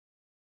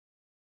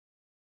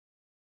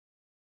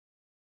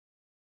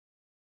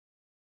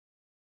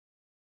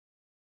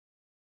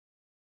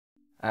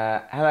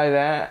Hello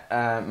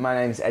there, my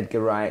name's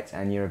Edgar Wright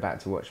and you're about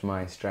to watch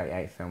my straight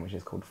 8 film which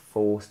is called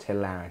Forced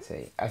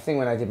Hilarity. I think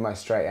when I did my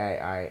straight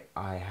 8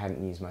 I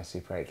hadn't used my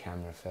Super 8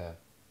 camera for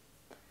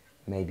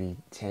maybe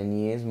 10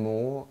 years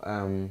more.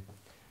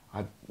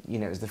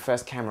 It was the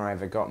first camera I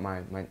ever got.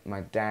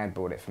 My dad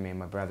bought it for me and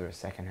my brother, a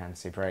second-hand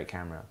Super 8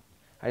 camera.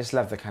 I just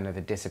love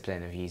the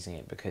discipline of using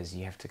it because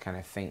you have to kind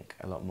of think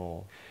a lot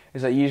more.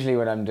 It's like usually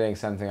when I'm doing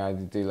something I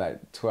do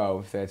like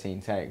 12,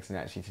 13 takes, and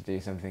actually to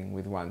do something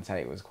with one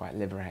take was quite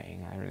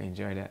liberating. I really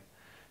enjoyed it.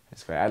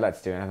 It's great. I'd like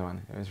to do another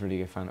one. It was really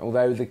good fun.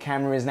 Although the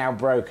camera is now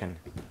broken.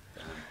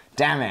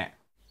 Damn it!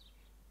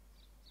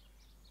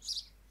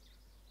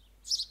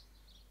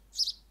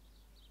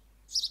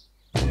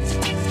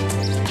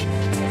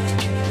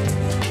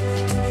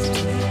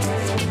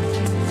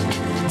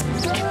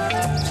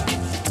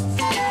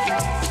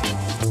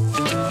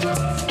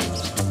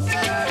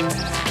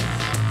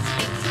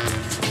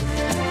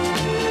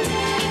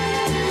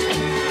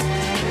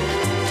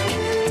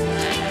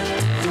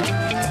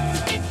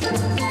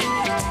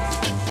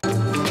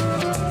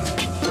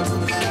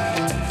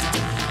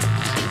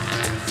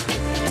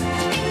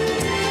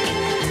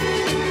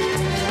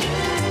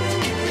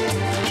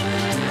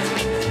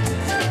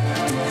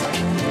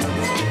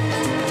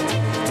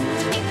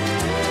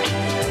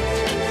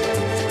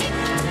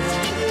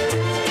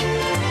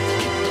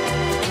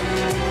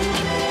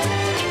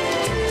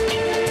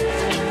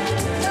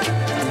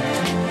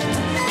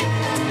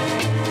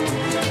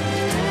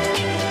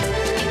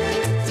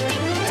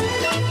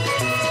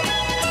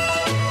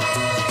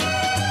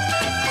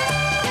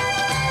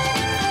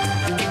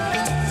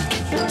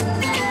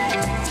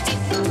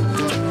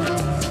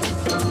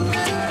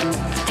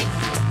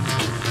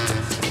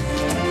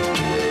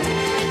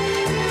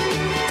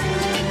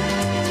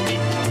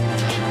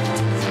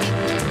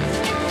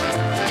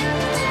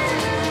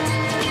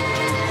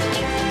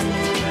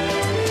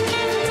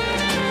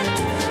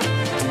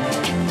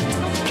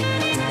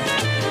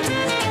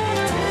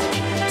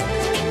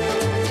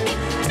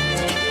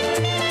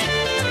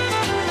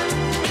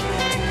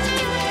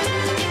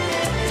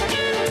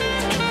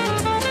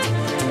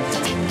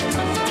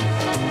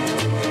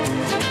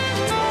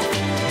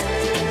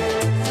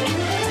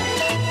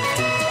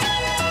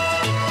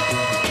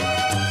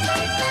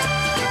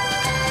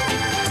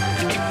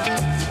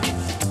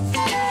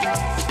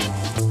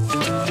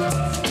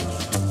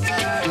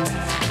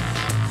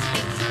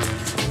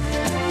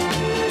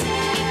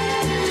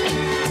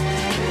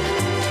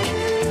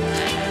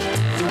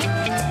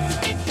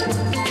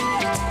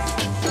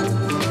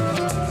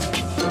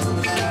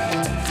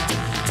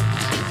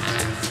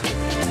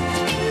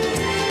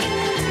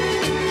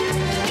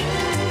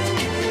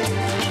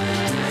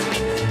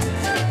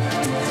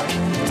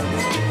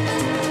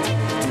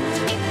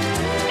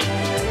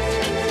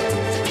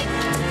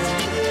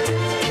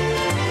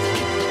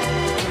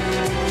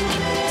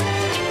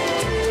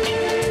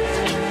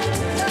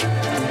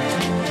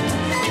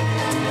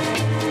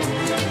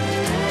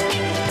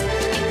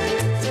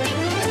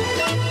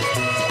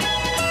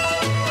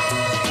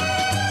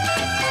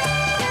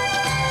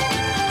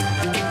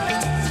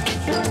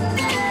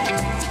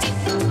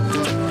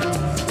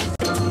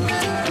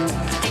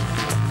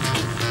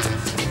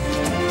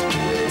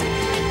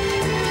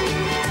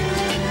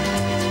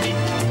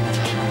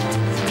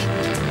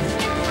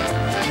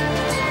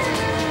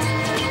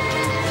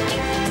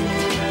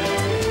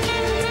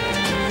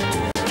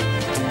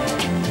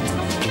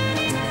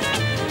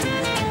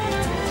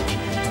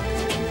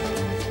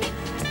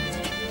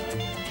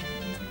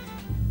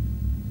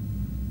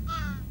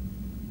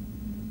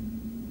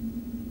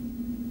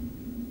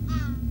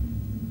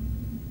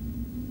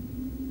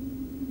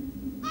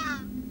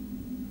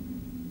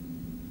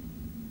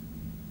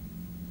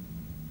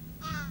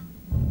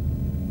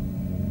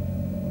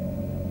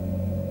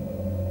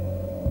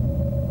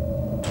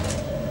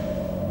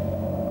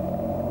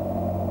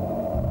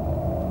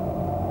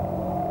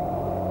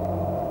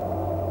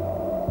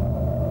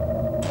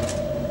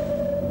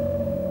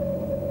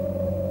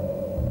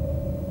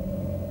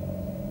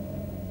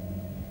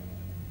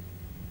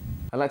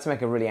 I'd like to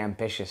make a really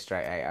ambitious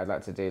straight 8. I'd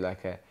like to do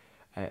like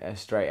a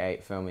straight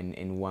 8 film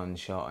in one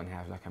shot and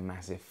have like a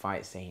massive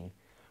fight scene,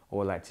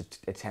 or like to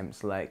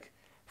attempt like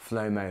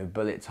flow-mo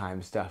bullet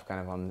time stuff kind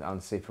of on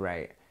Super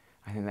 8.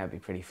 I think that'd be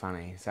pretty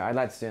funny. So I'd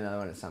like to do another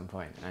one at some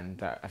point,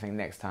 and I think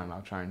next time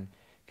I'll try and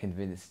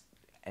convince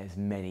as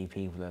many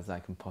people as I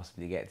can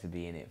possibly get to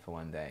be in it for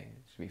one day.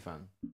 It should be fun.